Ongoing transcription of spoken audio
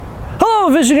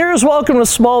Hello, Visioneers. Welcome to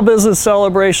Small Business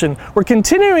Celebration. We're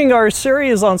continuing our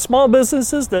series on small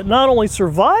businesses that not only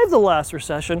survived the last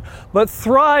recession, but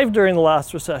thrived during the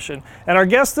last recession. And our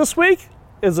guest this week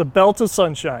is a belt of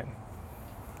sunshine.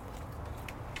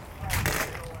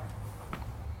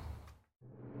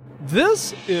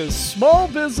 This is Small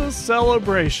Business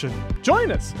Celebration.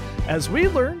 Join us as we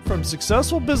learn from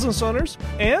successful business owners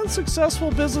and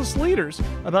successful business leaders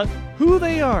about who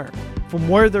they are, from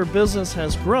where their business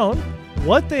has grown,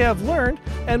 what they have learned,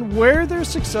 and where their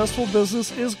successful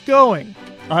business is going.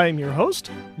 I'm your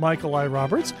host, Michael I.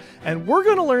 Roberts, and we're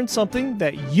going to learn something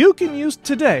that you can use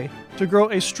today to grow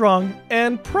a strong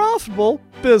and profitable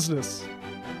business.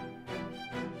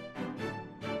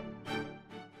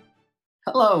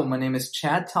 Hello, my name is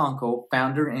Chad Tonko,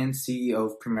 founder and CEO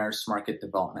of Primaris Market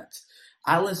Development.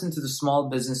 I listen to the Small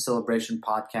Business Celebration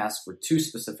podcast for two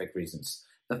specific reasons.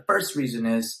 The first reason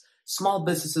is small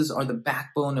businesses are the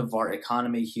backbone of our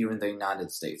economy here in the United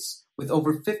States, with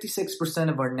over 56%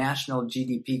 of our national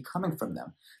GDP coming from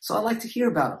them. So I like to hear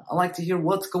about them. I like to hear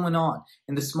what's going on.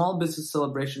 And the Small Business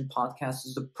Celebration podcast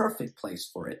is the perfect place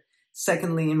for it.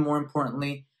 Secondly, and more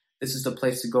importantly, this is the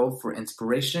place to go for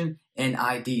inspiration and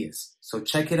ideas. So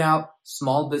check it out,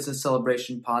 Small Business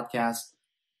Celebration podcast.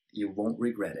 You won't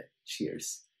regret it.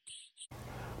 Cheers.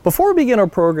 Before we begin our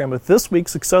program with this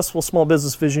week's successful small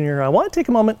business visionary, I want to take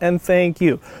a moment and thank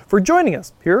you for joining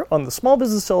us here on the Small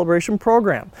Business Celebration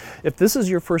program. If this is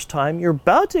your first time, you're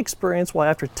about to experience why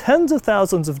after tens of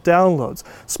thousands of downloads,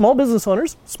 small business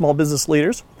owners, small business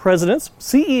leaders, presidents,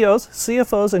 CEOs,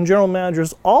 CFOs, and general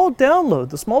managers all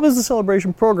download the Small Business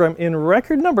Celebration program in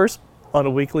record numbers on a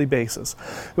weekly basis.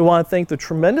 We want to thank the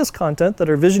tremendous content that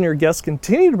our Visioneer guests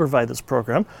continue to provide this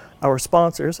program, our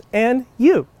sponsors, and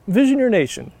you, Visioneer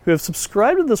Nation, who have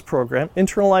subscribed to this program,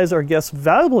 internalized our guests'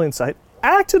 valuable insight,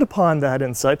 acted upon that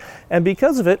insight, and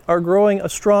because of it are growing a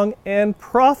strong and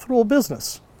profitable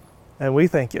business. And we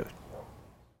thank you.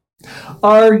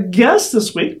 Our guests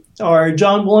this week are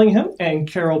John Willingham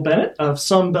and Carol Bennett of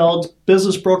Sunbelt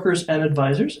Business Brokers and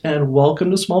Advisors, and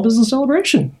welcome to Small Business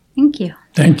Celebration. Thank you.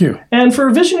 Thank you. And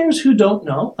for Visioneers who don't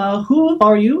know, who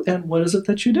are you and what is it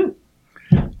that you do?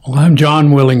 Well, I'm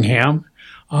John Willingham.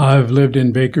 I've lived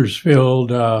in Bakersfield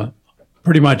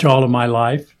pretty much all of my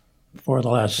life for the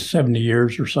last 70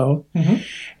 years or so. Mm-hmm.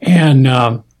 And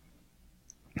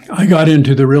I got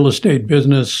into the real estate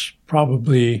business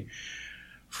probably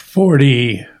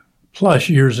 40 plus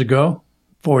years ago,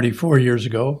 44 years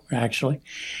ago, actually.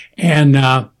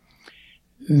 And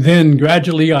then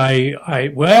gradually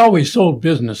we sold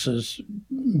businesses.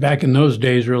 Back in those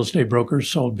days, real estate brokers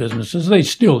sold businesses. They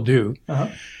still do.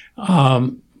 Uh-huh.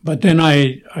 But then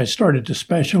I started to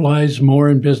specialize more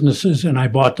in businesses, and I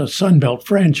bought the Sunbelt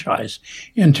franchise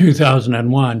in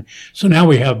 2001. So now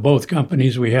we have both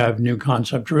companies. We have New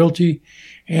Concept Realty,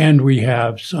 and we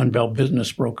have Sunbelt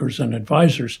Business Brokers and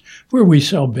Advisors, where we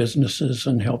sell businesses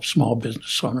and help small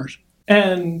business owners.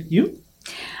 And you?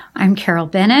 I'm Carol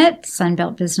Bennett,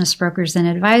 Sunbelt Business Brokers and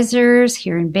Advisors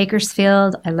here in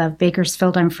Bakersfield. I love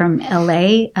Bakersfield. I'm from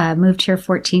LA, moved here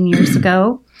 14 years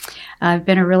ago. I've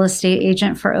been a real estate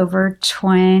agent for over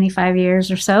 25 years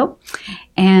or so,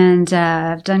 and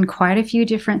I've done quite a few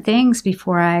different things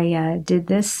before I did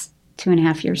this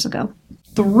 2.5 years ago.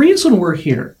 The reason we're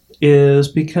here is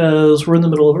because we're in the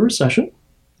middle of a recession,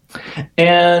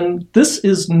 and this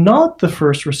is not the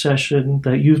first recession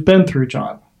that you've been through,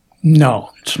 John. No,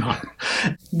 it's not.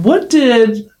 What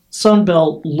did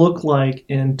Sunbelt look like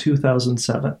in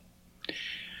 2007?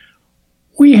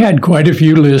 We had quite a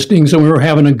few listings, and we were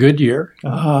having a good year,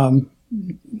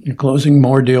 closing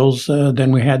more deals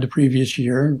than we had the previous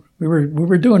year. We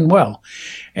were doing well,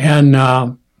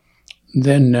 and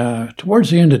then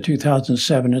towards the end of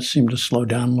 2007, it seemed to slow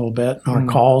down a little bit. Our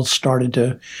calls started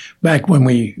to, back when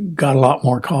we got a lot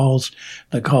more calls,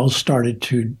 the calls started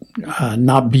to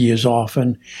not be as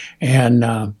often,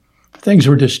 and things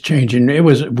were just changing.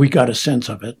 We got a sense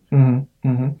of it. Mm-hmm.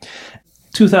 Mm-hmm.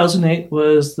 2008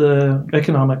 was the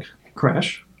economic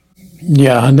crash.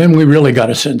 Yeah, and then we really got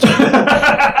a sense of it.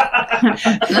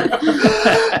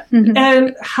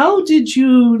 And how did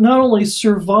you not only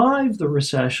survive the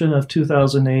recession of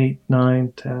 2008,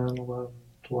 9, 10, 11,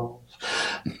 12,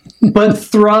 but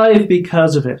thrive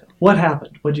because of it? What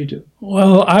happened? What did you do?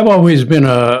 Well, I've always been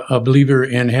a believer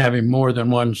in having more than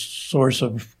one source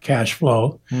of cash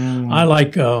flow. I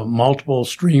like multiple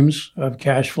streams of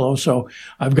cash flow. So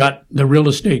I've got the real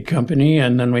estate company,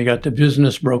 and then we got the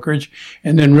business brokerage,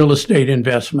 and then real estate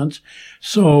investments.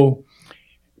 So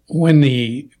when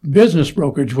the business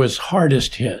brokerage was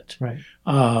hardest hit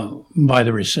by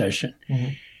the recession,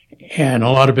 and a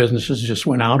lot of businesses just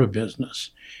went out of business,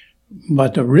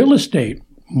 But the real estate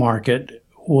market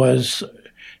was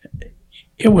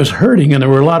hurting, and there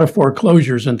were a lot of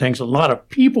foreclosures and things. A lot of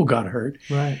people got hurt.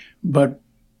 Right. But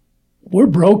we're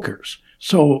brokers.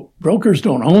 So brokers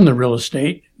don't own the real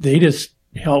estate. They just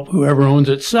help whoever owns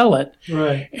it sell it.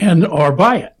 Right. Or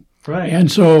buy it. Right.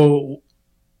 And so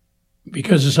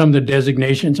because of some of the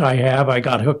designations I have, I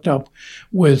got hooked up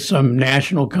with some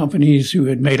national companies who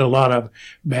had made a lot of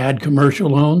bad commercial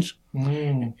loans.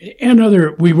 And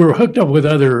we were hooked up with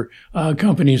other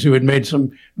companies who had made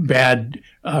some bad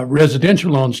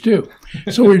residential loans too.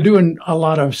 So we were doing a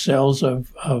lot of sales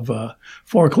of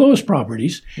foreclosed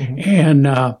properties.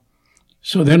 And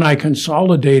so then I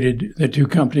consolidated the two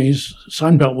companies.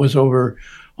 Sunbelt was over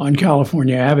on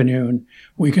California Avenue, and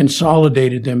we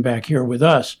consolidated them back here with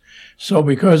us. So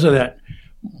because of that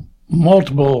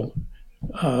multiple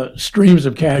streams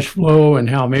of cash flow and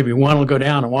how maybe one will go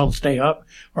down and one will stay up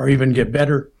or even get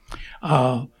better,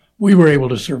 we were able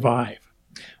to survive.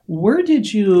 Where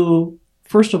did you,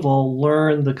 first of all,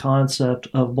 learn the concept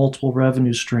of multiple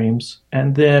revenue streams?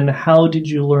 And then how did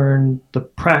you learn the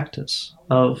practice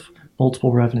of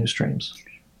multiple revenue streams?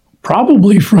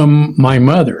 Probably from my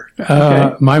mother.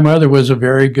 Okay. My mother was a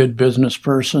very good business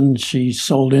person. She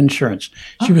sold insurance.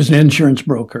 She was an insurance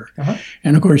broker.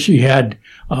 And of course, she had,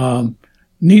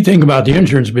 neat thing about the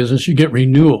insurance business, you get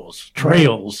renewals,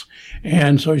 trails.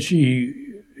 And so she,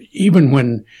 even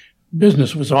when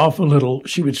business was off a little,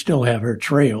 she would still have her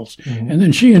trails. And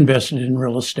then she invested in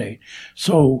real estate.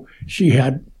 So she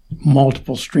had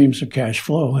multiple streams of cash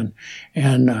flow.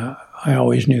 And I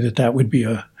always knew that would be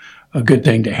a good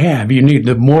thing to have. You need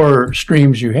the more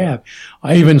streams you have.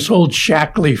 I even sold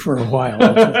Shackley for a while,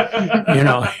 you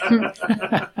know.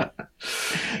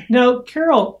 Now,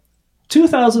 Carol,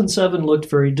 2007 looked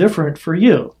very different for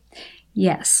you.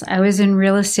 Yes, I was in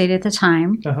real estate at the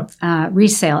time,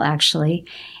 resale actually.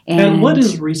 And what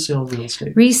is resale real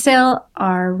estate? Resale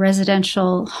are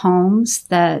residential homes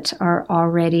that are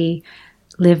already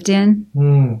lived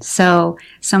in. So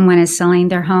someone is selling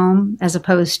their home as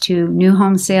opposed to new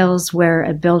home sales where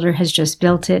a builder has just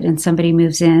built it and somebody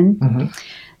moves in.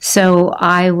 So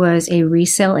I was a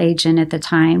resale agent at the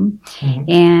time,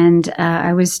 and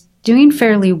I was doing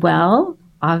fairly well.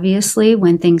 Obviously,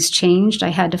 when things changed, I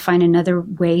had to find another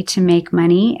way to make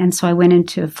money, and so I went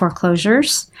into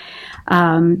foreclosures.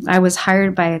 I was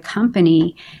hired by a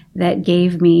company that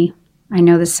gave me, I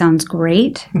know this sounds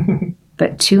great,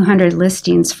 but 200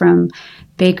 listings from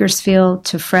Bakersfield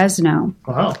to Fresno.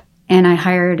 Wow. And I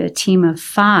hired a team of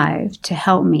 5 to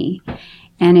help me.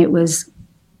 And it was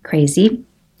crazy.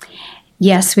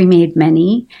 Yes, we made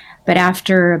money, but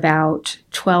after about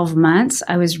 12 months,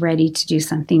 I was ready to do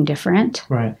something different.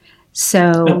 Right.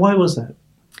 So. And why was that?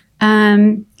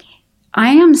 I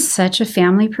am such a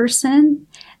family person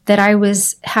that I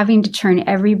was having to turn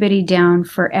everybody down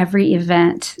for every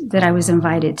event that I was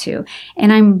invited to.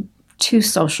 And I'm too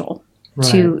social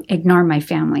to ignore my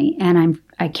family, and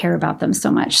I care about them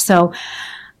so much. So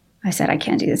I said, I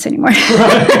can't do this anymore.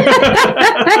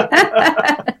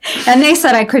 And they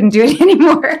said I couldn't do it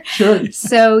anymore. Sure.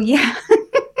 So yeah,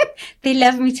 they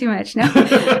love me too much. No.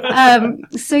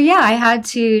 So yeah, I had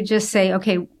to just say,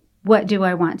 okay, what do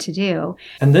I want to do?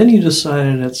 And then you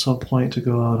decided at some point to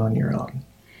go out on your own.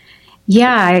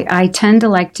 Yeah, I tend to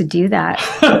like to do that.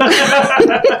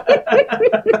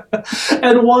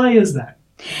 And why is that?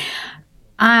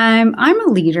 I'm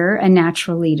a leader, a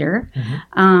natural leader.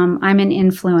 I'm an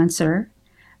influencer.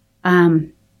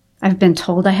 I've been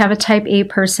told I have a type A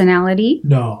personality.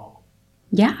 No.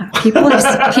 Yeah, people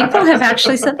have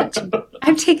actually said that to me.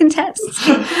 I've taken tests.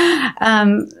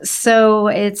 So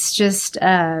it's just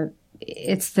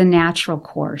it's the natural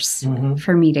course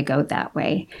for me to go that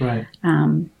way. Right.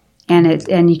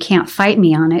 And you can't fight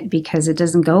me on it because it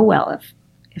doesn't go well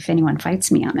if anyone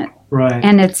fights me on it. Right.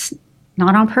 And it's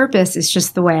not on purpose. It's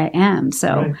just the way I am.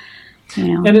 So, you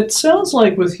know. And it sounds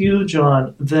like with you,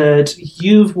 John, that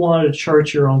you've wanted to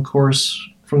chart your own course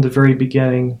from the very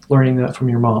beginning, learning that from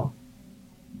your mom.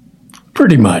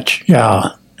 Pretty much,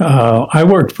 yeah. I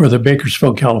worked for the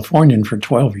Bakersfield Californian for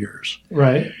 12 years.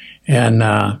 Right. And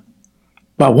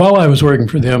but while I was working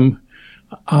for them,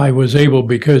 I was able,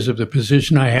 because of the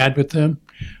position I had with them,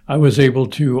 I was able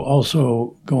to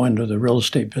also go into the real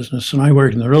estate business. And I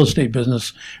worked in the real estate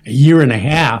business a year and a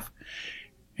half.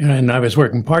 And I was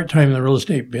working part-time in the real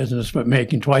estate business, but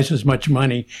making twice as much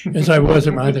money as I was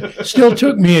at my other. Still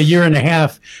took me a year and a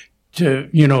half to,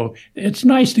 it's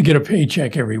nice to get a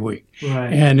paycheck every week.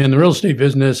 Right. And in the real estate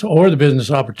business or the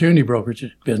business opportunity brokerage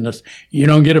business, you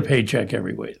don't get a paycheck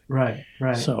every week. Right,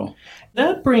 right. So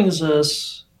that brings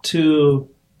us to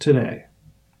today,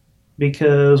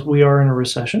 because we are in a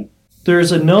recession.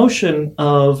 there's a notion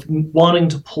of wanting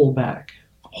to pull back,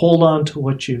 hold on to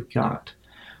what you've got.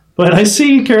 But I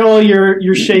see, Carol,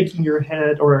 you're shaking your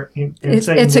head it's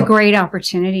saying a great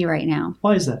opportunity right now.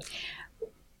 Why is that?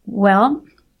 Well,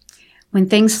 when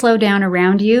things slow down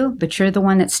around you, but you're the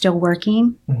one that's still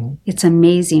working, Mm-hmm. it's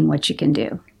amazing what you can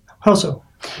do. How so?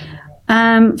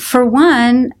 For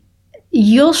one,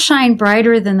 you'll shine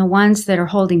brighter than the ones that are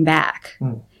holding back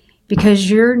because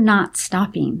you're not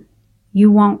stopping.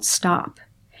 You won't stop.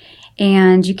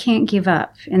 And you can't give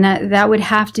up. And that would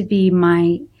have to be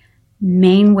my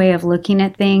main way of looking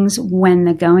at things. When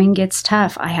the going gets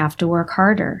tough, I have to work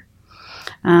harder.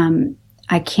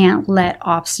 I can't let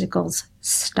obstacles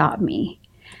stop me.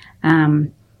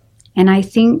 And I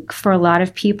think for a lot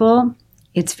of people,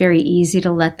 it's very easy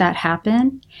to let that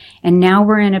happen. And now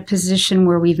we're in a position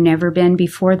where we've never been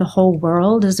before. The whole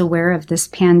world is aware of this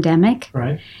pandemic.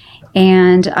 Right.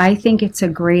 And I think it's a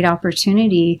great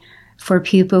opportunity for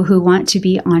people who want to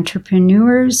be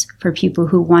entrepreneurs, for people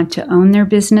who want to own their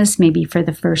business, maybe for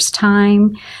the first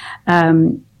time,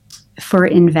 for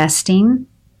investing.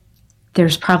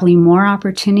 There's probably more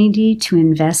opportunity to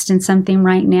invest in something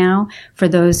right now for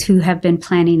those who have been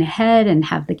planning ahead and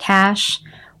have the cash,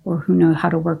 or who know how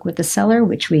to work with the seller,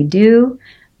 which we do.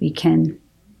 We can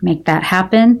make that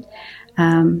happen.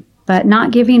 But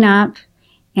not giving up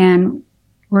and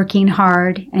working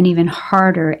hard, and even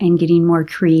harder, and getting more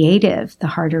creative the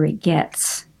harder it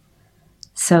gets.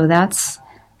 So that's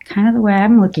kind of the way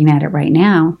I'm looking at it right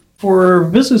now. For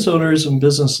business owners and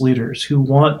business leaders who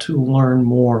want to learn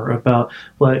more about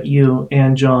what you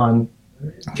and John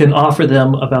can offer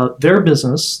them about their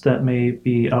business that may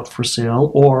be up for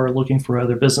sale, or looking for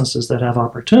other businesses that have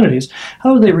opportunities,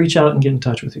 how do they reach out and get in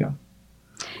touch with you?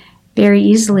 Very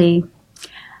easily.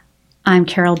 I'm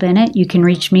Carol Bennett. You can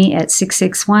reach me at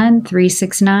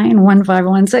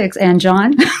 661-369-1516. And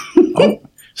John?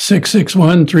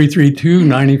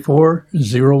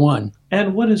 661-332-9401.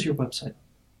 And what is your website?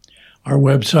 Our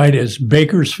website is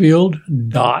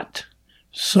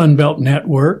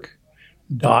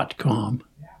bakersfield.sunbeltnetwork.com.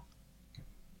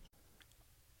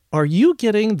 Are you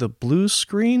getting the blue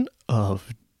screen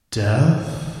of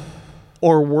death?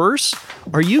 Or worse,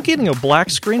 are you getting a black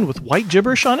screen with white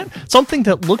gibberish on it? Something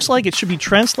that looks like it should be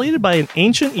translated by an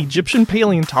ancient Egyptian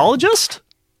paleontologist?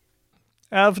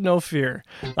 Have no fear.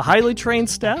 The highly trained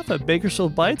staff at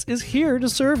Bakersfield Bytes is here to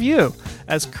serve you.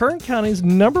 As Kern County's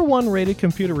 #1 rated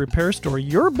computer repair store,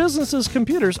 your business's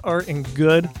computers are in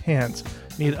good hands.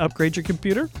 Need to upgrade your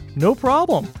computer? No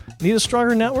problem. Need a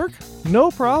stronger network?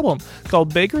 No problem. Call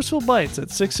Bakersfield Bytes at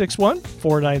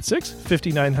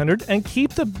 661-496-5900 and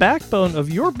keep the backbone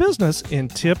of your business in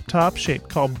tip-top shape.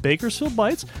 Call Bakersfield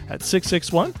Bytes at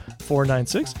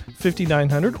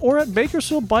 661-496-5900 or at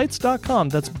bakersfieldbytes.com.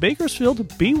 That's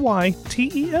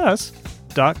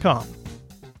BakersfieldBytes.com.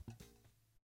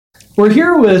 We're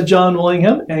here with John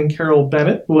Willingham and Carol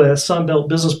Bennett with Sunbelt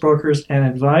Business Brokers and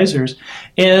Advisors,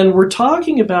 and we're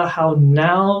talking about how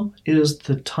now is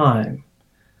the time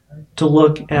to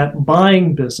look at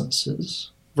buying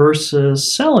businesses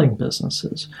versus selling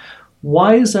businesses.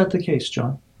 Why is that the case,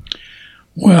 John?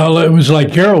 Well, it was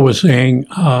like Carol was saying,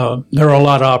 there are a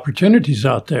lot of opportunities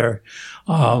out there.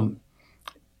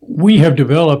 We have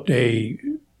developed a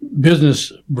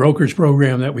business brokers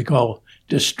program that we call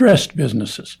distressed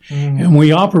businesses. And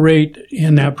we operate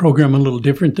in that program a little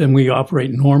different than we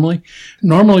operate normally.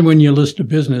 Normally, when you list a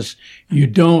business, you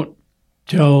don't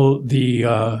tell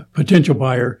the potential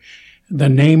buyer the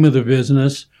name of the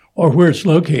business or where it's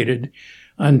located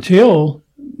until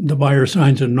the buyer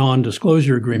signs a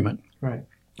non-disclosure agreement. Right.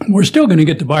 We're still going to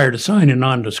get the buyer to sign a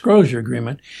non-disclosure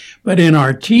agreement, but in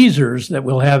our teasers that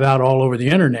we'll have out all over the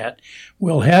internet,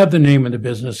 we'll have the name of the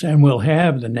business and we'll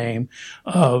have the name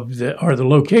of the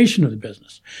location of the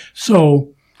business.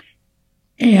 So,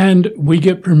 and we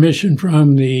get permission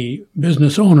from the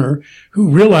business owner who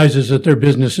realizes that their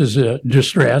business is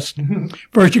distressed.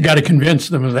 First, you got to convince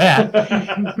them of that.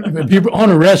 If you own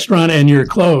a restaurant and you're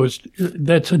closed,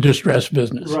 that's a distressed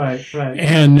business. Right.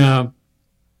 And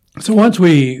so once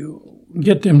we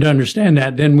get them to understand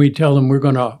that, then we tell them we're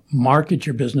going to market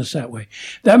your business that way.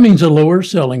 That means a lower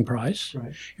selling price.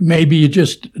 Right. Maybe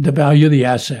just the value of the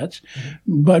assets,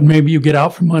 but maybe you get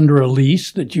out from under a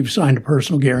lease that you've signed a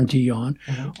personal guarantee on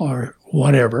or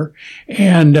whatever.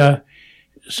 And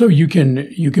so you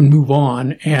can move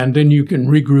on, and then you can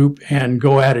regroup and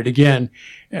go at it again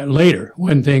later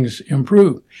when things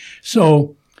improve.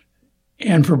 So,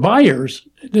 and for buyers,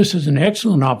 this is an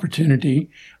excellent opportunity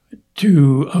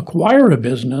to acquire a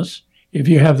business if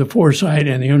you have the foresight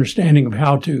and the understanding of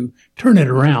how to turn it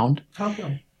around. How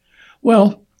come?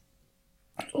 Well,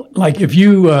 like if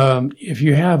you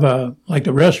have like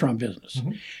the restaurant business.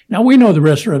 Mm-hmm. Now we know the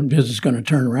restaurant business is going to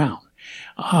turn around.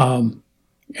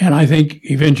 And I think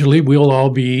eventually we'll all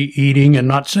be eating and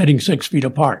not sitting 6 feet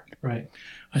apart. Right.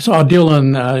 I saw a deal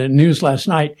on news last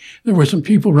night. There were some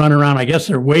people running around. I guess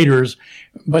they're waiters,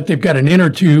 but they've got an inner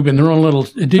tube and their own little.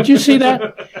 Did you see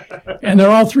that? And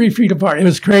they're all 3 feet apart. It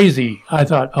was crazy. I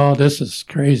thought, oh, this is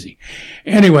crazy.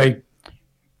 Anyway,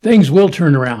 things will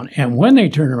turn around. And when they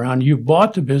turn around, you've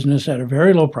bought the business at a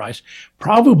very low price.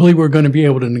 Probably we're going to be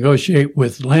able to negotiate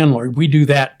with landlord. We do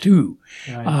that too.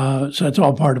 Right. So that's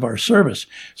all part of our service.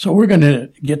 So we're going to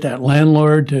get that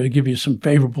landlord to give you some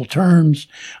favorable terms.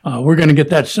 We're going to get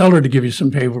that seller to give you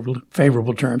some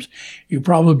favorable terms. You'll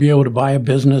probably be able to buy a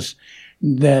business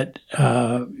that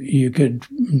you could,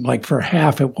 like for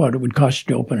half of what it would cost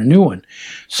you to open a new one.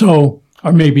 So,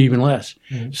 or maybe even less.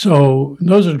 Mm-hmm. So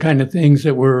those are the kind of things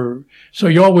that so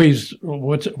you always,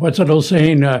 what's that old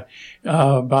saying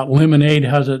about lemonade?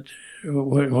 How's it?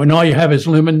 When all you have is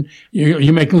lemon,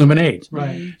 you make lemonade.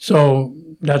 Right. So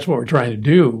that's what we're trying to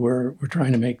do. We're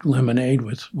trying to make lemonade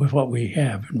with what we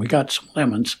have. And we got some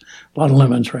lemons, a lot of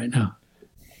lemons right now.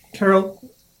 Carol,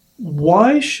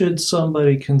 why should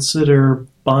somebody consider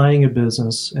buying a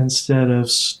business instead of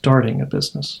starting a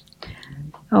business?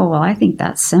 Oh, well, I think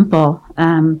that's simple.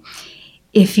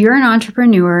 If you're an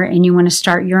entrepreneur and you want to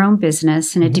start your own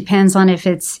business, and it depends on if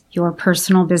it's your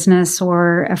personal business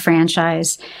or a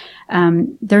franchise,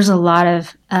 there's a lot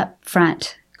of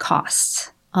upfront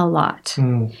costs, a lot.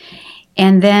 Mm.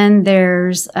 And then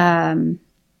there's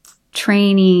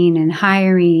training and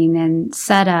hiring and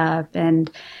setup, and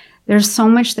there's so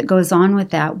much that goes on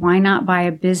with that. Why not buy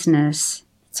a business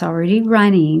that's already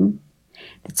running,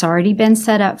 that's already been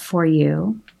set up for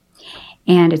you,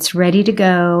 and it's ready to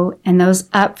go, and those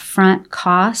upfront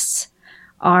costs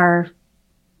are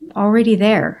already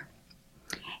there.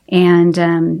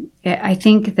 And I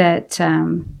think that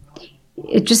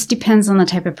it just depends on the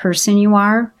type of person you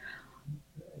are.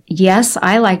 Yes,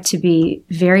 I like to be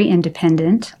very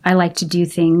independent. I like to do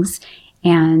things,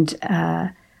 and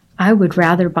I would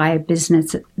rather buy a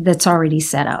business that's already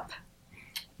set up.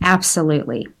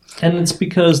 Absolutely. And it's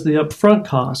because the upfront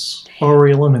costs are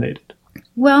already eliminated.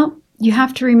 Well, you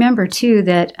have to remember, too,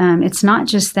 that it's not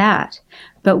just that.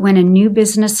 But when a new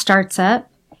business starts up,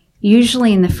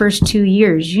 usually in the first 2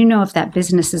 years, you know if that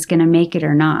business is going to make it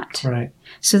or not. Right.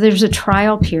 So there's a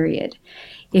trial period.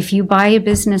 If you buy a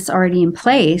business already in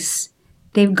place,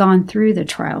 they've gone through the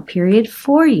trial period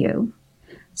for you.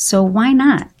 So why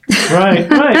not? Right.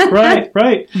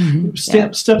 Mm-hmm.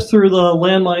 Step through the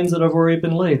landmines that have already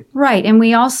been laid. Right. And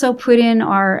we also put in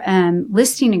our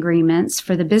listing agreements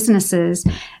for the businesses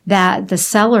that the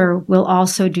seller will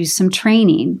also do some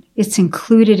training. It's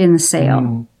included in the sale.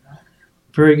 Mm.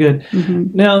 Very good.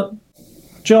 Mm-hmm. Now,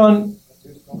 John,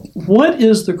 what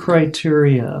is the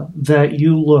criteria that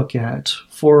you look at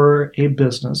for a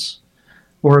business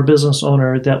or a business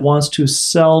owner that wants to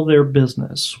sell their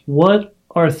business? What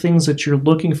are things that you're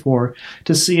looking for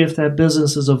to see if that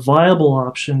business is a viable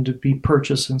option to be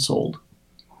purchased and sold?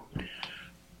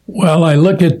 Well, I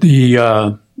look at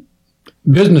the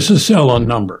businesses sell on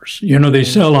numbers. You know, they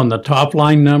sell on the top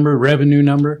line number, revenue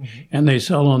number, and they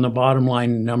sell on the bottom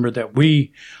line number that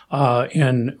we,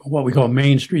 in what we call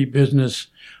Main Street business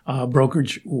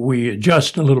brokerage, we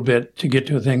adjust a little bit to get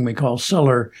to a thing we call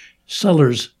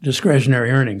seller's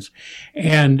discretionary earnings.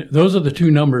 And those are the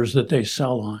two numbers that they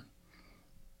sell on.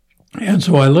 And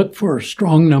so I look for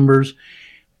strong numbers.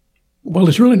 Well,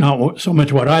 it's really not so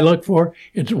much what I look for.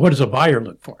 It's what does a buyer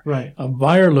look for? Right. A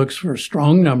buyer looks for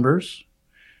strong numbers.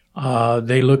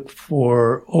 They look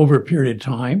for over a period of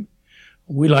time.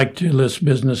 We like to list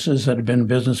businesses that have been in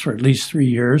business for at least 3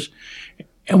 years.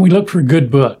 And we look for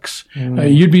good books.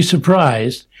 Mm. You'd be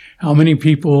surprised how many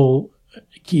people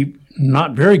keep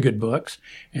not very good books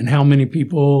and how many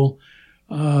people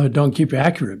don't keep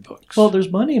accurate books. Well, there's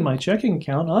money in my checking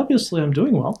account. Obviously, I'm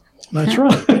doing well. That's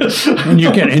right. and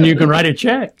you can write a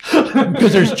check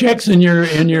because there's checks in your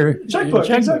checkbook.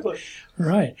 Exactly.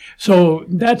 Right. So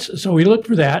we look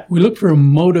for that. We look for a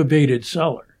motivated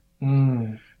seller.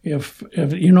 Mm. If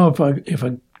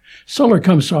a seller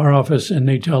comes to our office and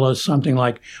they tell us something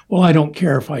like, well, I don't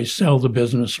care if I sell the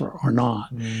business or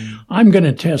not. Mm. I'm going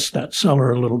to test that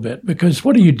seller a little bit because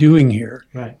what are you doing here?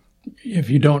 Right. If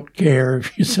you don't care,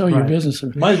 if you sell your business.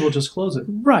 Might as well just close it.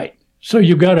 Right. So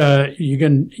you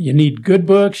need good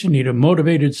books, you need a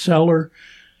motivated seller,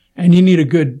 and you need a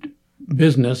good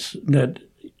business that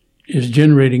is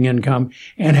generating income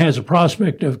and has a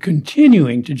prospect of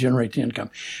continuing to generate the income.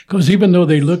 Because even though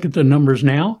they look at the numbers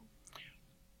now,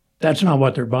 that's not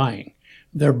what they're buying.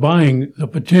 They're buying the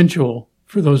potential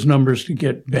for those numbers to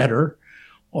get better,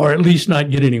 or at least not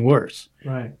get any worse.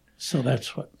 Right. So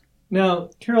that's what. Now,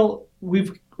 Carol,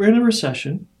 we're in a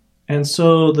recession, and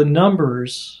so the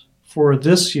numbers for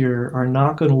this year are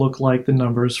not going to look like the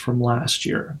numbers from last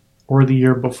year or the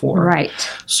year before. Right.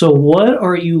 So what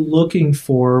are you looking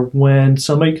for when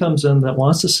somebody comes in that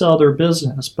wants to sell their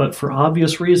business, but for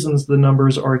obvious reasons the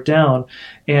numbers are down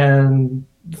and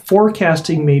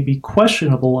forecasting may be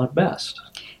questionable at best?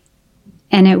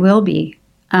 And it will be.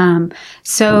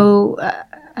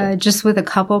 Just with a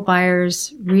couple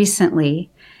buyers recently,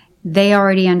 they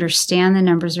already understand the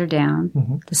numbers are down.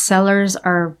 Mm-hmm. The sellers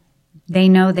they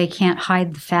know they can't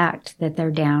hide the fact that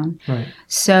they're down. Right.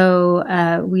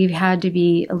 So we've had to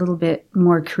be a little bit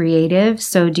more creative.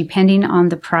 So depending on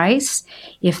the price,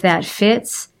 if that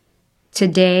fits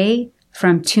today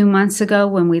from 2 months ago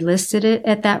when we listed it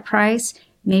at that price,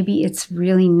 maybe it's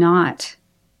really not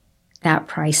that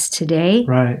price today.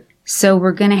 Right. So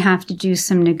we're going to have to do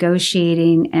some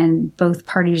negotiating, and both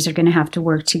parties are going to have to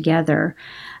work together.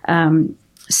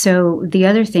 So the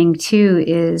other thing too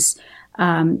is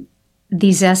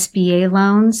these SBA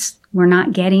loans, we're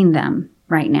not getting them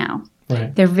right now.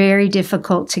 Right. They're very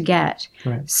difficult to get.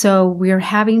 Right. So we're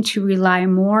having to rely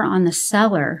more on the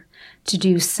seller to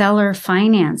do seller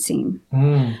financing.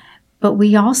 But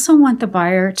we also want the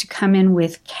buyer to come in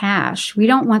with cash. We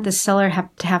don't want the seller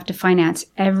to have to finance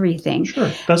everything.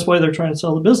 Sure. That's why they're trying to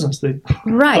sell the business. They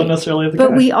Right. don't necessarily have the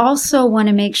But cash. we also want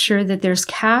to make sure that there's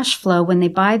cash flow when they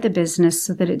buy the business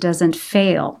so that it doesn't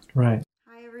fail. Right.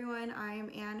 Hi everyone, I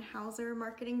am Ann Hauser,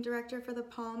 Marketing Director for the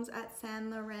Palms at San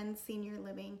Lorenz Senior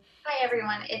Living. Hi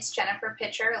everyone, it's Jennifer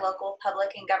Pitcher, local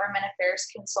public and government affairs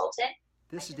consultant.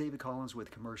 This is David Collins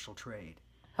with Commercial Trade.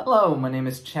 Hello, my name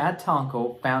is Chad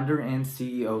Tonko, founder and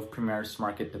CEO of Primaris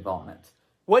Market Development.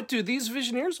 What do these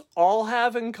visionaries all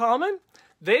have in common?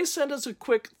 They send us a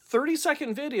quick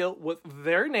 30-second video with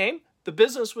their name, the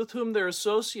business with whom they're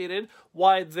associated,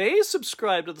 why they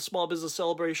subscribe to the Small Business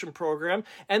Celebration program,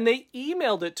 and they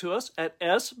emailed it to us at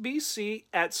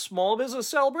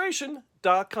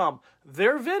sbc@smallbusinesscelebration.com.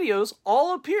 Their videos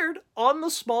all appeared on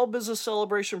the Small Business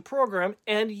Celebration program,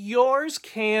 and yours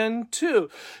can too.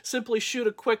 Simply shoot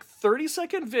a quick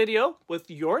 30-second video with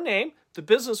your name, the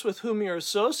business with whom you're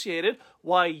associated,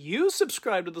 why you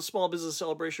subscribe to the Small Business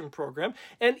Celebration program,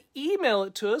 and email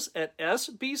it to us at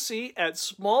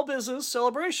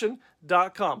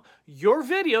sbc@smallbusinesscelebration.com. Your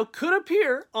video could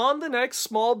appear on the next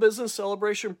Small Business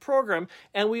Celebration program,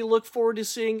 and we look forward to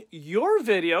seeing your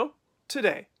video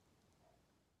today.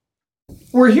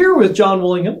 We're here with John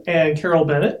Willingham and Carol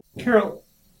Bennett. Carol,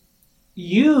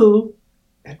 you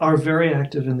are very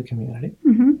active in the community.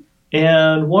 Mm-hmm.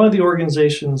 And one of the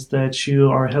organizations that you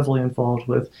are heavily involved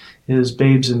with is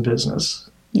Babes in Business.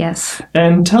 Yes.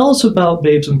 And tell us about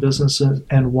Babes in Business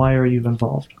and why are you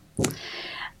involved?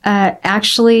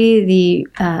 Actually,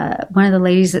 one of the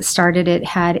ladies that started it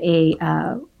had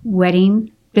a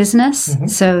wedding business, Mm-hmm.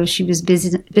 so she was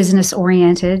business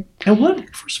oriented. And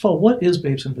first of all, what is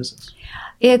Babes in Business?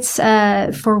 It's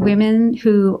for women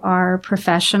who are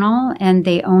professional and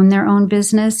they own their own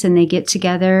business, and they get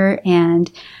together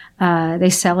and they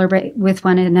celebrate with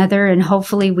one another, and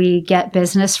hopefully we get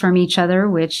business from each other,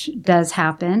 which does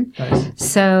happen. Nice.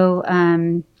 So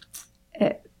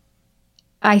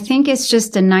I think it's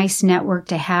just a nice network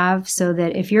to have, so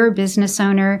that if you're a business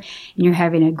owner and you're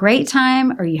having a great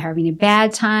time or you're having a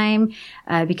bad time,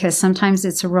 because sometimes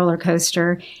it's a roller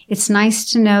coaster, it's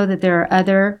nice to know that there are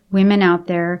other women out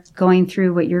there going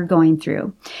through what you're going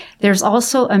through. There's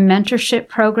also a mentorship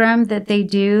program that they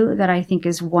do that I think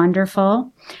is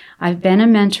wonderful. I've been a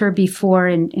mentor before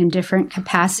in different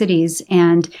capacities,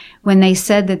 and when they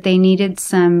said that they needed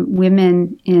some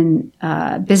women in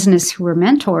business who were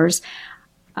mentors,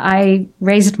 I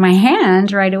raised my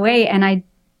hand right away, and I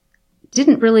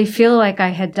didn't really feel like I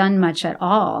had done much at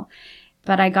all,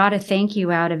 but I got a thank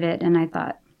you out of it, and I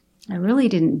thought, I really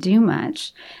didn't do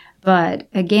much. But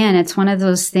again, it's one of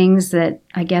those things that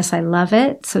I guess I love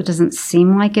it, so it doesn't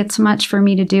seem like it's much for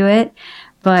me to do it,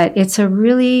 but it's a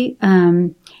really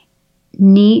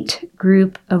neat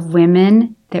group of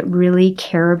women that really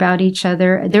care about each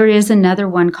other. There is another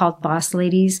one called Boss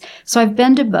Ladies. So I've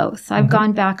been to both. I've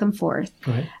gone back and forth.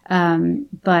 Right.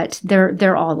 But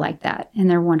they're all like that, and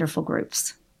they're wonderful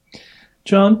groups.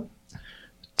 John,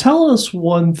 tell us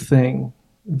one thing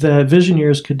that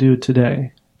Visioneers could do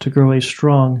today to grow a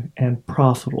strong and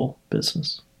profitable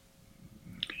business.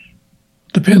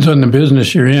 Depends on the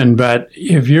business you're in, but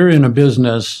if you're in a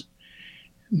business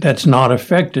that's not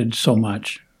affected so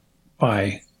much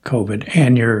by COVID,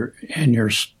 and you're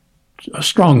a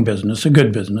strong business, a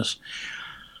good business,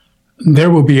 there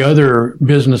will be other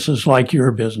businesses like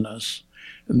your business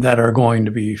that are going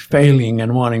to be failing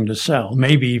and wanting to sell,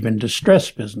 maybe even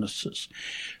distressed businesses.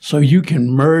 So you can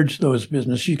merge those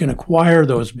businesses, you can acquire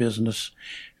those businesses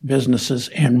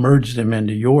and merge them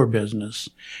into your business.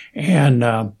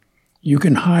 And you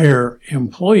can hire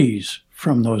employees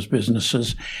from those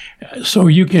businesses. So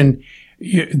you can,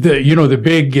 the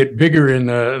big get bigger and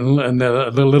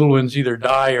the little ones either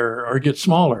die or get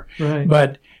smaller. Right.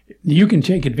 But you can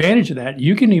take advantage of that.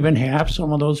 You can even have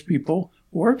some of those people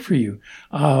work for you.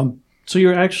 So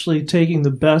you're actually taking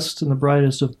the best and the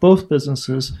brightest of both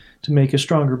businesses to make a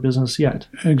stronger business yet.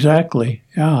 Exactly.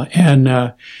 Yeah. And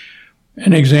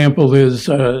an example is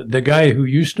the guy who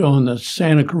used to own the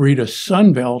Santa Clarita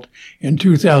Sunbelt in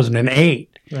 2008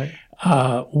 Right.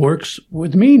 Works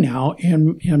with me now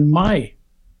in my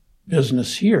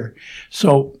business here.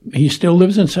 So he still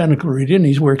lives in Santa Clarita and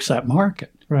he works that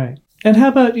market. Right. And how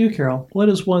about you, Carol? What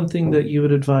is one thing that you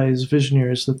would advise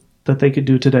visionaries that they could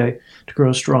do today to grow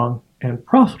a strong and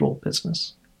profitable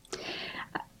business?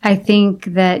 I think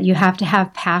that you have to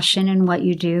have passion in what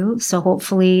you do. So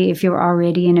hopefully if you're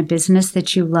already in a business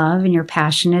that you love and you're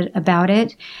passionate about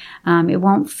it, it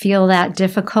won't feel that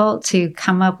difficult to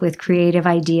come up with creative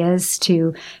ideas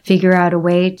to figure out a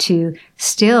way to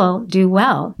still do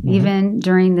well, even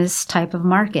during this type of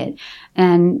market.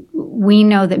 And we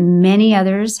know that many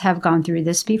others have gone through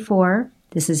this before.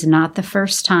 This is not the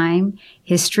first time.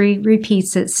 History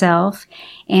repeats itself.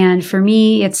 And for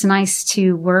me, it's nice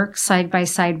to work side by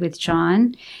side with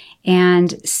John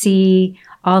and see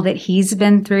all that he's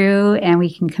been through, and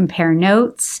we can compare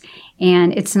notes.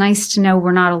 And it's nice to know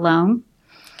we're not alone.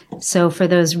 So for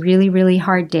those really, really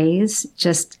hard days,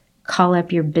 just call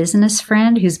up your business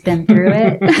friend who's been through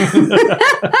it.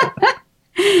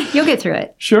 You'll get through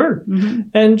it. Sure.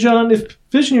 And John, if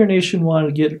Visionary Nation wanted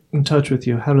to get in touch with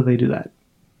you, how do they do that?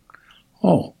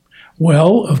 Oh,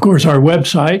 well, of course, our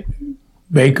website,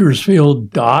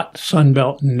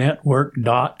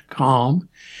 bakersfield.sunbeltnetwork.com.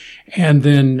 And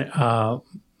then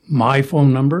my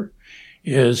phone number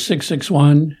is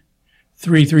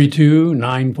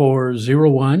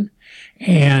 661-332-9401.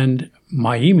 And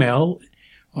my email,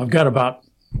 I've got about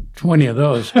 20 of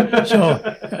those. So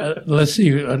let's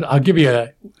see. I'll give you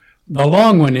the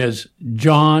long one is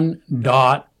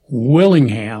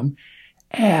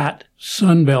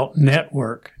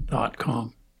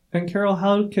john.willingham@sunbeltnetwork.com. And Carol,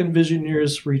 how can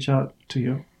visionaries reach out to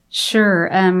you? Sure.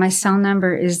 My cell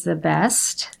number is the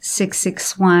best,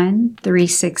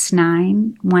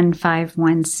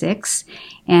 661-369-1516.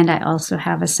 And I also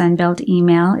have a Sunbelt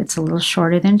email. It's a little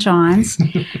shorter than John's,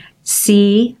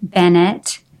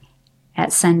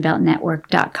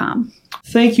 cbennett@sunbeltnetwork.com.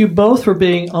 Thank you both for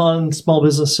being on Small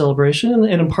Business Celebration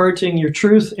and imparting your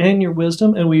truth and your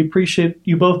wisdom. And we appreciate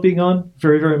you both being on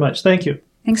very, very much. Thank you.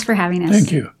 Thanks for having us.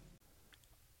 Thank you.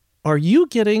 Are you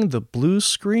getting the blue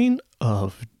screen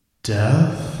of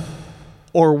death?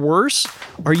 Or worse,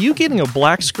 are you getting a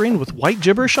black screen with white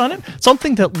gibberish on it?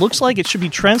 Something that looks like it should be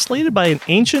translated by an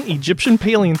ancient Egyptian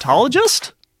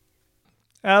paleontologist?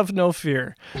 Have no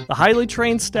fear. The highly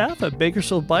trained staff at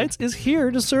Bakersfield Bytes is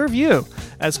here to serve you.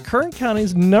 As Kern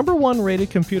County's #1 rated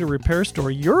computer repair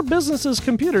store, your business's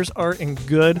computers are in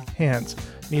good hands.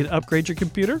 Need to upgrade your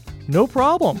computer? No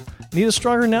problem. Need a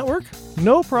stronger network?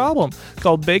 No problem.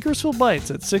 Call Bakersfield Bytes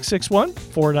at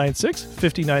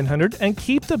 661-496-5900 and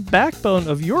keep the backbone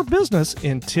of your business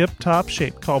in tip-top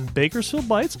shape. Call Bakersfield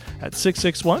Bytes at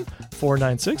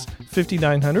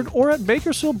 661-496-5900 or at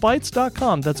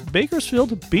bakersfieldbytes.com. That's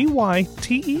Bakersfield, BYTES.com.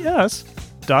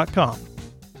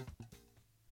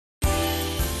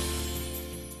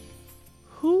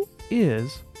 Who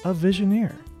is a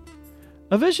visioneer?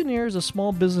 A visioneer is a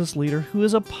small business leader who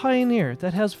is a pioneer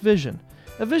that has vision.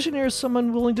 A visioneer is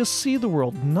someone willing to see the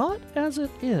world not as it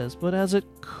is, but as it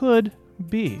could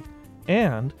be,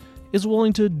 and is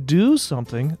willing to do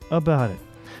something about it.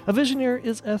 A visioneer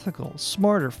is ethical,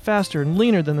 smarter, faster, and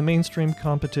leaner than the mainstream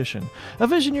competition. A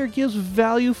visioneer gives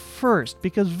value first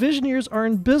because visioneers are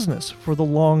in business for the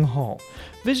long haul.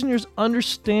 Visioneers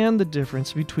understand the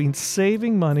difference between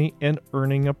saving money and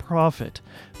earning a profit.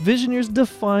 Visioneers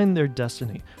define their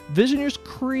destiny. Visioneers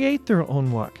create their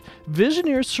own luck.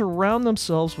 Visioneers surround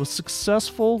themselves with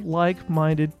successful,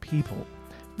 like-minded people.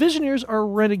 Visioneers are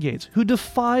renegades who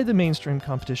defy the mainstream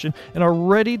competition and are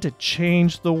ready to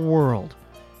change the world.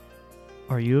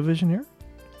 Are you a visioneer?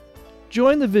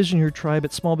 Join the Visioneer tribe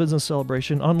at Small Business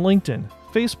Celebration on LinkedIn,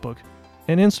 Facebook,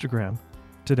 and Instagram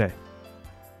today.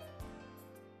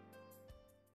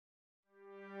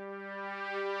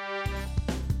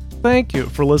 Thank you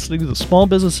for listening to the Small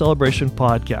Business Celebration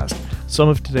podcast. Some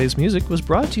of today's music was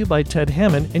brought to you by Ted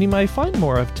Hammond, and you may find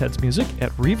more of Ted's music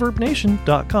at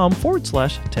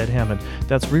reverbnation.com/Ted Hammond.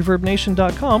 That's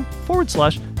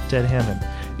reverbnation.com/Ted Hammond.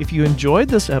 If you enjoyed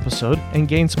this episode and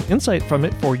gained some insight from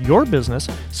it for your business,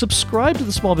 subscribe to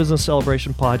the Small Business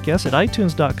Celebration podcast at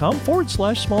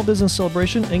itunes.com/Small Business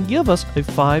Celebration and give us a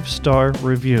 5-star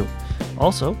review.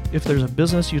 Also, if there's a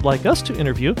business you'd like us to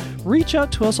interview, reach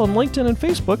out to us on LinkedIn and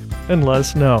Facebook and let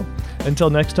us know. Until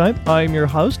next time, I'm your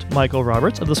host, Michael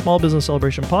Roberts of the Small Business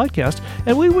Celebration podcast,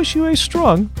 and we wish you a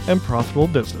strong and profitable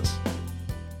business.